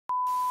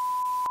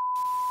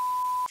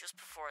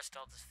I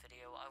start this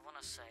video, I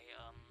want to say,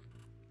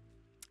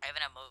 I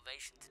haven't had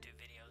motivation to do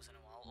videos in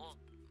a while, or,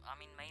 I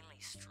mean, mainly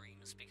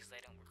streams, because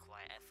they don't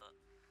require effort.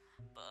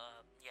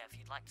 But, yeah, if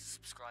you'd like to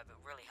subscribe, it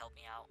would really help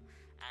me out,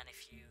 and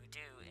if you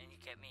do, and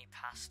you get me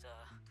past,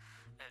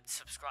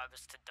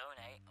 subscribers to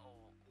donate, or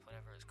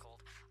whatever it's called,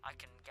 I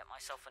can get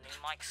myself a new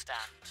mic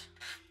stand.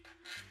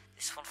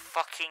 This one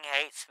fucking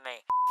hates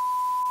me.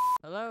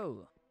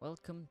 Hello,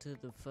 welcome to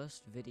the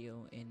first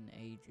video in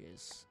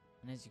ages,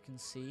 and as you can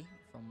see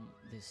from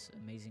this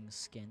amazing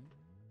skin,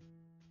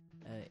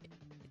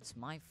 it's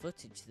my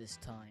footage this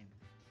time.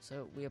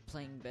 So we are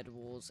playing Bed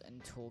Wars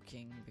and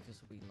talking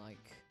because we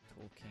like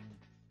talking.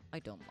 I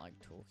don't like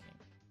talking.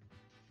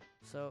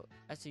 So,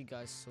 as you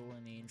guys saw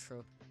in the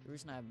intro, the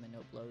reason I haven't been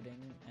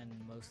uploading and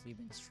mostly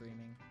been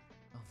streaming,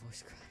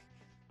 voice crack,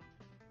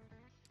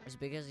 is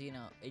because, you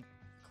know, it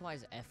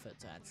requires effort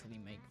to actually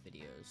make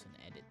videos and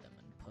edit them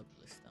and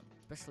publish them.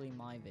 Especially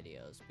my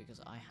videos, because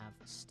I have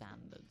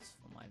standards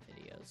for my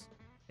videos.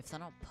 If they're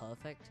not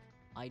perfect,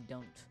 I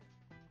don't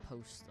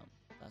post them.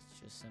 That's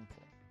just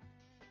simple.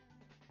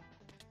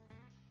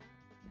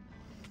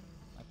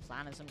 My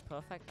plan isn't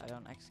perfect, I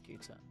don't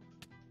execute it.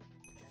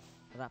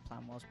 But that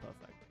plan was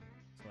perfect,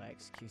 so I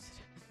executed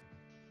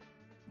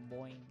it.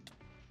 Boing.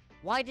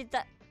 Why did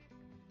that?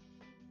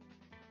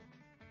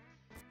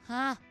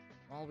 Huh?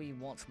 While we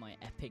watch my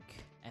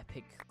epic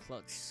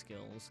clutch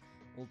skills,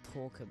 we'll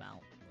talk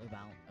about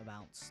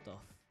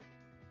stuff.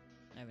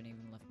 I haven't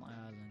even left my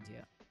island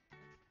yet.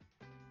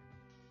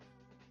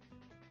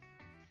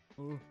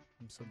 Ooh,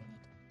 I'm so mad.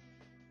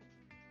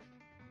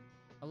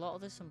 A lot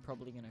of this I'm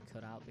probably gonna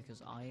cut out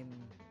because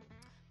I'm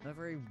a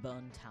very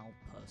burnt out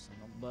person.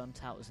 Not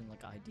burnt out as in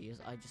like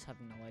ideas, I just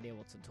have no idea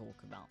what to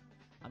talk about.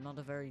 I'm not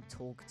a very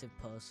talkative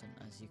person,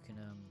 as you can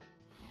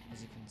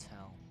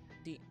tell.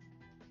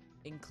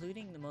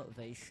 Including the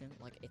motivation,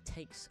 like it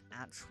takes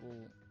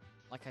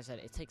like I said,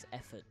 it takes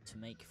effort to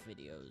make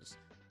videos.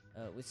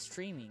 With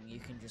streaming, you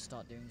can just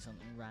start doing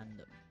something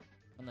random,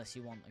 unless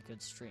you want a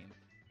good stream.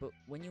 But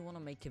when you want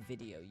to make a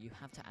video, you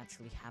have to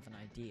actually have an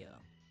idea.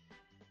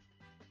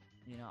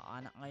 You know,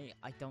 and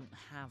I don't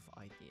have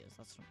ideas.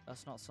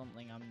 That's not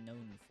something I'm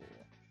known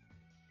for.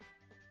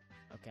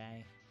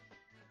 Okay?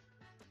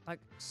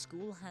 Like,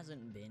 school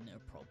hasn't been a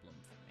problem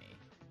for me,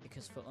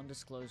 because for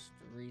undisclosed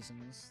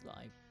reasons that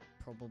I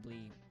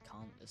probably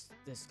can't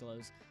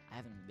disclose, I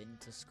haven't been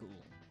to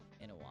school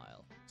in a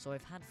while. So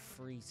I've had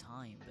free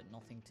time, but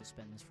nothing to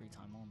spend this free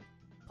time on,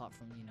 apart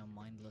from, you know,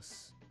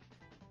 mindless,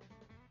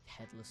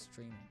 headless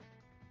streaming.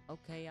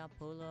 Okay, I'll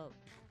pull up.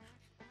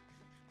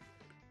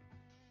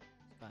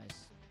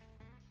 Guys,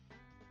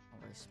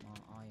 not very smart,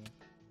 are you?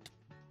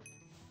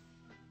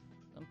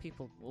 Some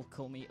people will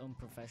call me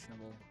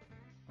unprofessional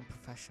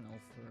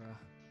for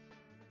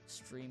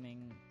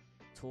streaming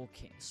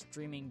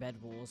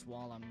Bed Wars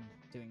while I'm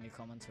doing the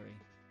commentary.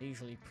 I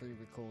usually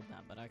pre-record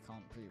that, but I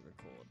can't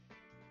pre-record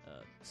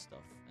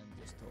stuff and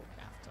just talk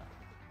after.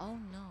 Oh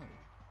no!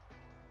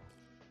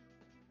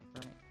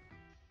 Kermit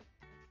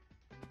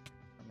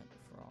the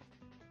Frog.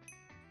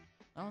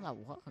 Oh, that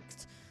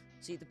worked.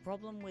 See, the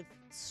problem with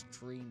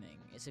streaming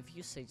is if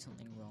you say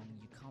something wrong,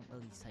 you can't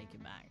really take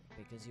it back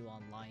because you are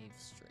live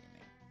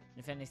streaming. And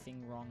if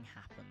anything wrong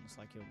happens,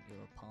 like your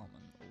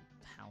apartment or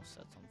house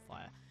sets on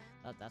fire,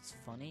 that's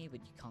funny,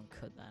 but you can't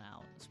cut that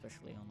out,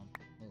 especially on a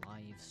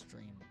live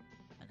stream,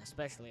 and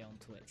especially on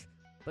Twitch.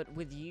 But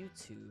with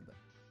YouTube,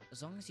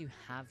 as long as you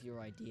have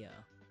your idea,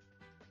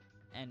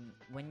 and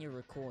when you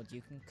record,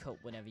 you can cut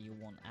whatever you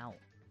want out,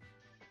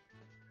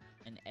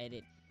 and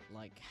edit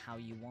like how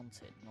you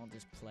want it, not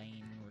just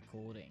plain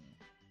recording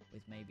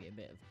with maybe a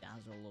bit of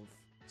dazzle of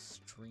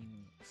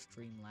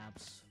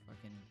Streamlabs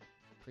fucking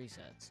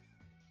presets.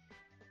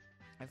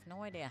 I have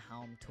no idea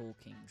how I'm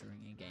talking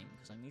during a game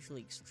because I'm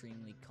usually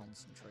extremely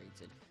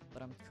concentrated,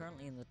 but I'm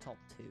currently in the top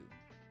 2.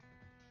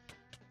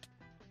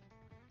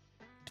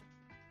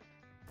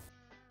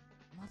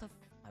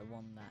 I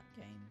won that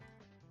game,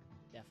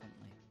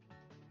 definitely.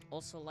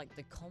 Also, like,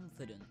 the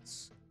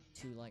confidence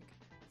to like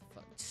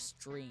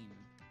stream,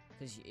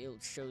 because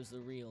it shows the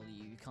real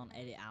you. You can't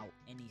edit out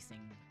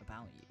anything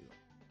about you.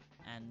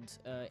 And,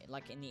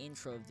 like in the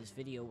intro of this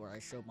video where I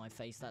showed my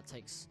face, that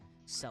takes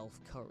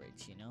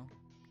self-courage, you know?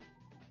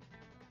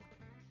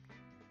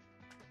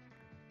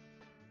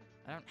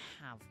 I don't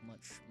have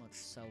much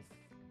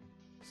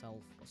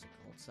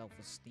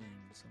self-esteem,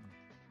 so...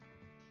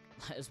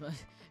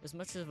 As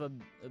much of a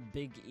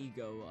big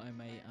ego I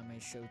may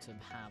show to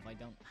have, I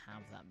don't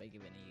have that big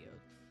of an ego.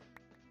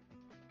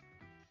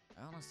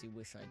 I honestly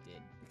wish I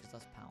did, because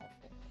that's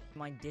powerful.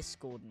 My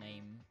Discord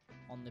name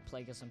on the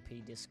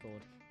PlayGusMP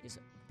Discord is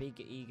Big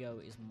Ego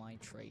is my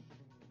trait.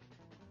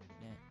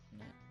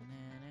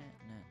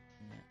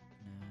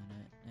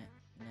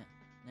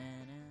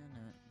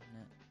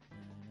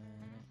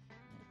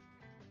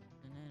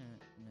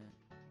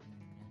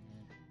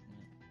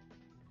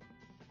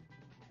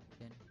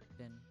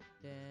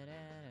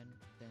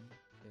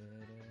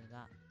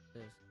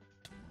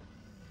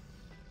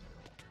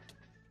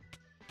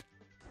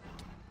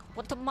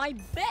 What to my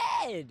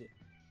bed?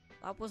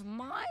 That was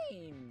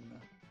mine!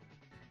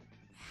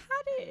 I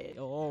had it!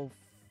 Oh,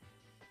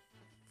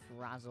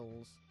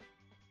 frazzles.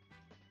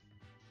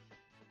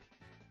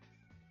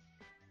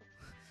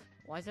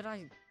 Why did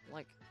I,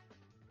 like,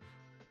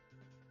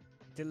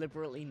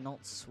 deliberately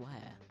not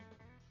swear?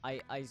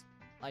 I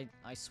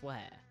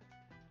swear.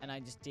 And I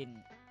just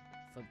didn't,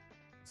 for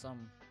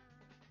some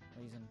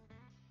reason.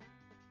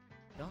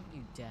 Don't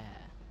you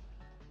dare.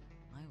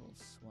 I will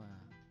swear.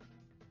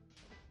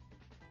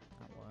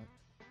 That worked.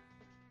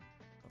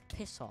 Oh,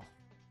 piss off,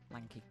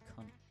 lanky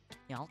cunt.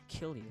 Yeah, I'll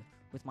kill you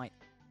with my...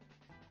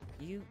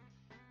 I'm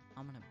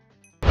gonna...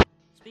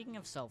 Speaking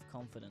of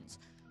self-confidence,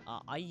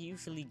 I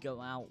usually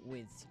go out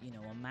with, you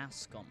know, a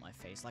mask on my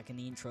face, like in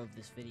the intro of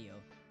this video.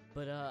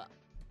 But,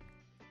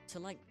 to,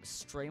 like,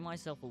 stray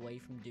myself away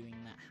from doing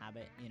that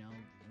habit, you know,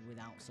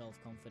 without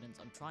self-confidence,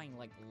 I'm trying,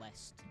 like,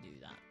 less to do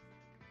that.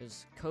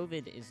 Because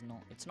COVID is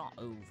not... It's not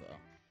over.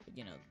 But,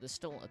 you know, there's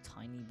still a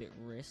tiny bit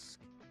risk.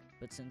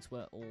 But since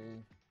we're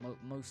all...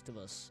 most of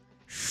us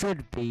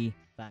should be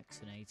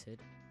vaccinated,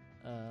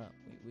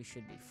 we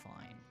should be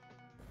fine.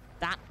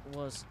 That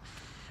was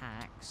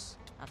hacks.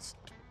 That's...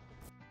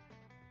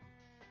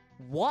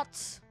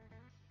 What?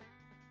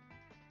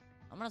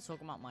 I'm gonna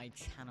talk about my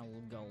channel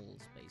goals,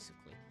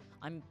 basically.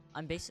 I'm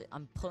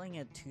pulling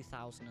a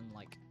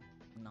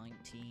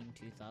 2019,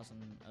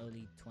 2000,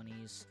 early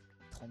 20s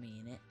Tommy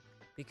in it,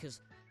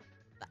 because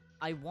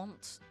I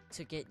want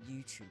to get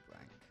YouTube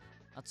rank.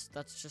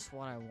 That's just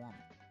what I want.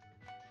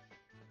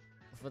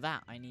 For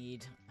that, I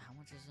need, how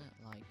much is it?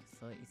 Like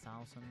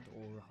 30,000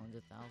 or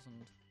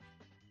 100,000?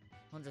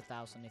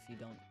 100,000 if you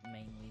don't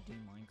mainly do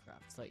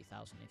Minecraft.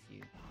 30,000 if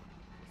you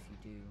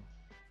do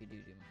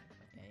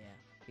Minecraft. Yeah.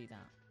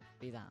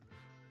 Be that.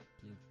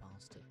 Blue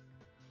bastard.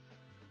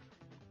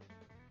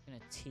 He's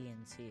gonna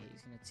TNT it.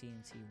 He's gonna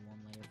TNT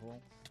one layer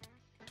wall.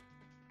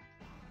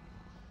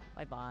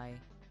 Bye bye.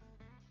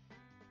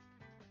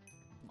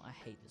 I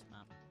hate this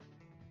map.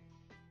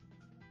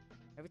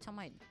 Every time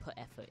I put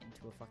effort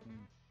into a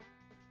fucking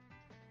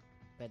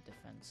bed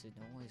defense, it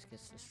always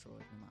gets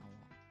destroyed no matter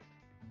what.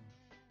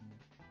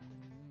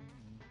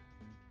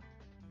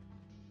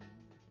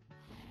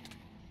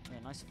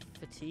 Yeah, nice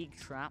fatigue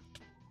trap.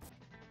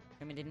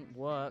 I mean, it didn't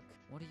work.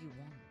 What do you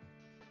want?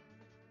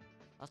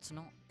 That's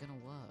not gonna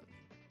work.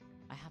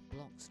 I have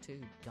blocks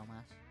too,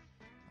 dumbass.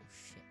 Oh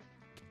shit.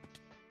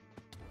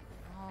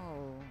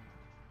 Oh.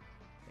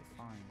 Okay,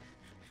 fine.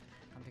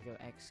 Time to go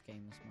X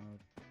Games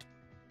mode.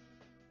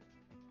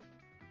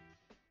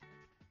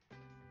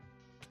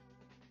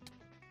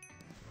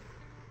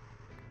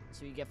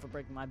 So you get for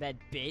breaking my bed,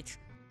 bitch.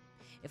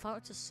 If I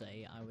were to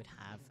say I would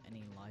have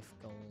any life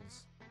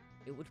goals,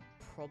 it would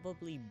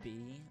probably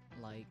be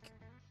like,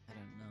 I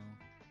don't know.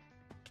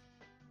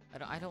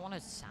 I don't want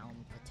to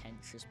sound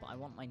pretentious, but I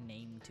want my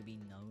name to be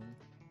known.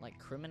 Like,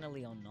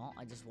 criminally or not,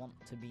 I just want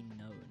to be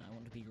known. I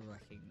want to be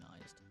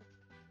recognized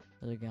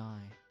as a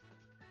guy.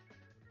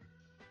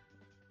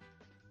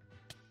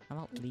 How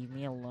about leave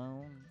me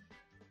alone?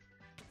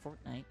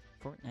 Fortnite.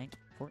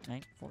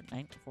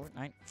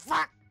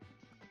 Fuck!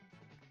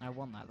 I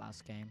won that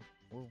last game.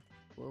 Whoa.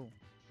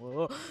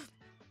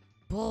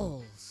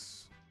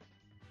 Balls!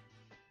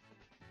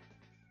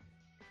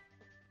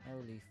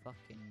 Holy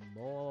fucking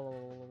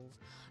balls.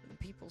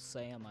 People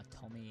say I'm a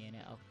Tommy in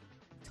it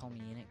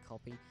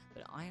copy,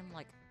 but I am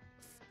like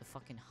the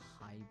fucking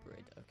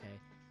hybrid, okay?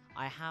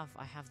 I have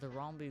the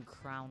Rambu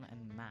crown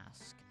and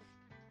mask.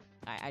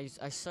 I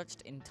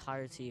searched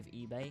entirety of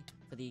eBay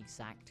for the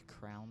exact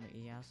crown that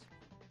he has.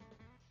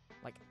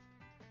 Like,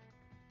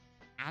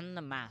 and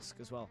the mask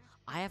as well.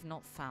 I have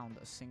not found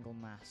a single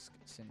mask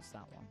since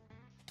that one.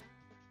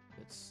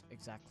 It's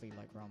exactly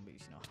like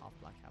Rambu's, you know, half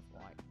black, half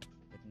white,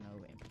 with no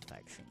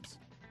imperfections.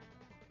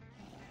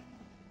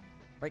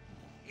 Right.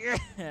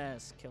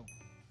 Yes, kill.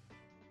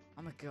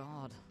 Oh my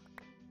god.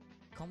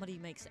 Comedy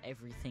makes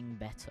everything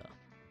better.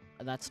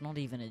 That's not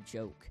even a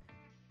joke.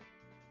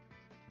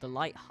 The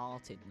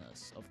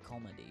lightheartedness of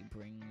comedy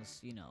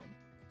brings, you know,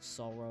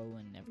 sorrow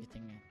and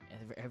everything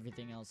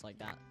else like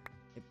that.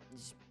 It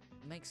just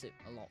makes it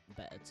a lot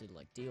better to,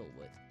 like, deal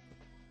with.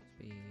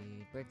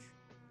 Speed bridge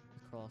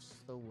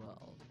across the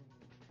world.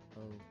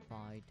 Hope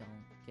I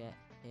don't get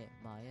hit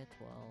by a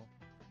 12.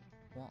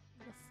 What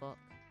the fuck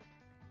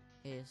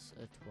is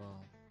a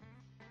 12?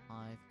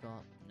 I've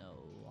got no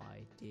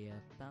idea.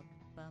 Bum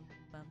bum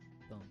bum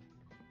boom.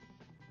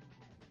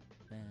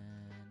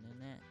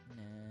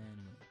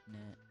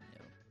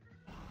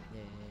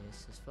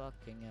 This is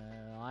fucking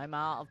I'm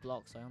out of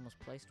blocks. I almost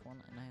placed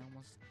one and I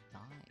almost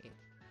died.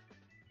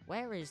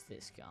 Where is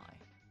this guy?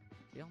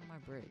 Is he on my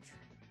bridge? Is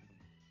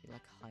he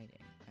like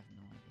hiding? I have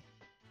no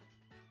idea.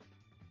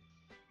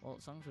 Well,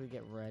 as long as we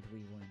get red, we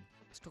win.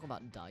 Let's talk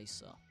about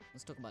Dicer.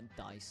 Because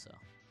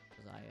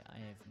I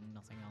have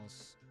nothing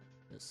else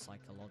that's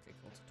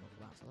psychological to talk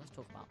about. So let's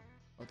talk about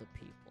other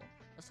people.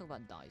 Let's talk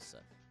about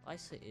Dicer.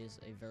 Dicer is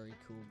a very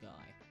cool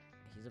guy.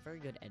 He's a very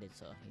good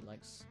editor. He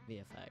likes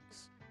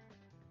VFX.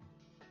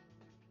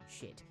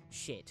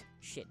 Shit,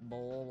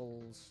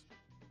 balls.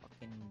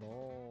 Fucking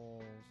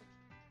balls.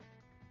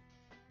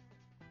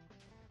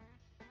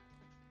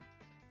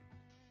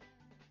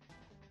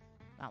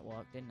 That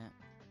worked, didn't it?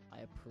 I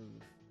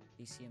approve.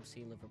 Decium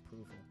seal of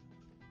approval.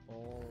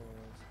 Balls.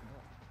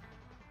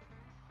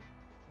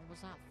 What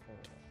was that for?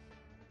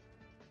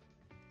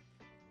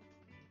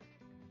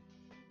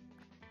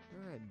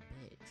 You're a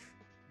bitch.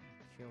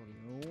 Kill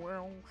you.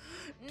 Well.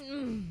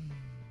 And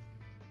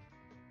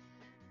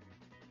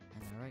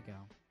there we go.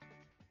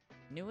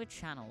 Newer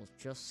channels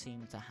just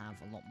seem to have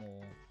a lot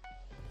more.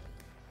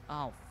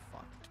 Oh,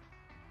 fuck.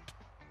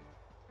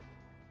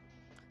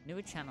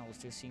 Newer channels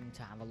just seem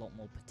to have a lot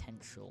more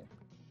potential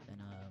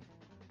than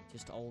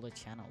just older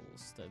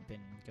channels that have been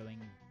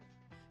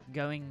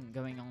going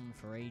on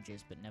for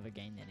ages but never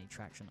gained any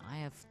traction. I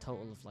have a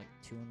total of like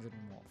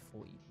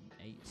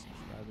 248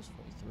 subscribers,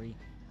 43.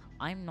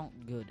 I'm not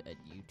good at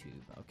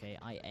YouTube, okay?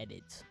 I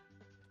edit.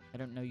 I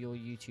don't know your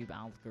YouTube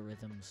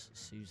algorithms,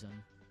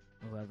 Susan,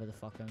 or whoever the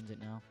fuck owns it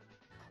now.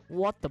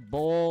 What the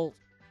ball?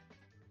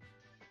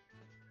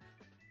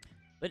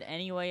 But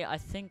anyway, I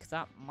think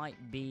that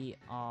might be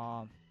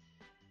our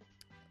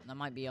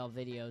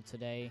video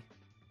today.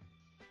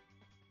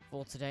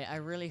 For today, I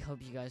really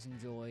hope you guys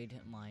enjoyed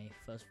my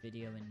first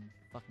video in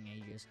fucking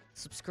ages.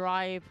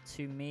 Subscribe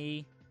to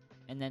me,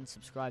 and then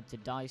subscribe to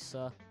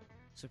Dicer.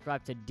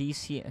 Subscribe to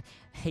DC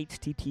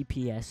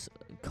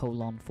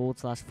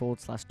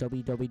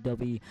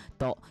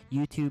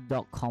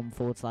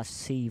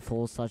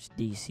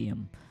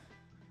https://www.youtube.com/c/Decium.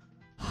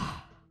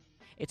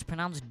 It's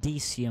pronounced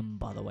Decium,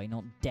 by the way,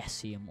 not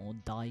Decium or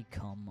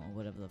Dicum or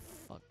whatever the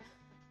fuck.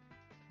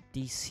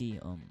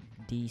 Decium,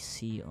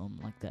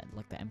 like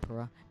the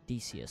emperor,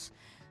 Decius.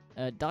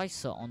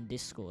 Dicer on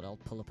Discord. I'll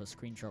pull up a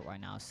screenshot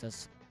right now. It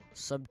says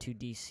sub to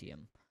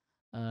Decium.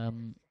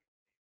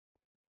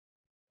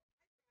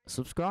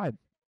 Subscribe.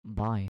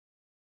 Bye.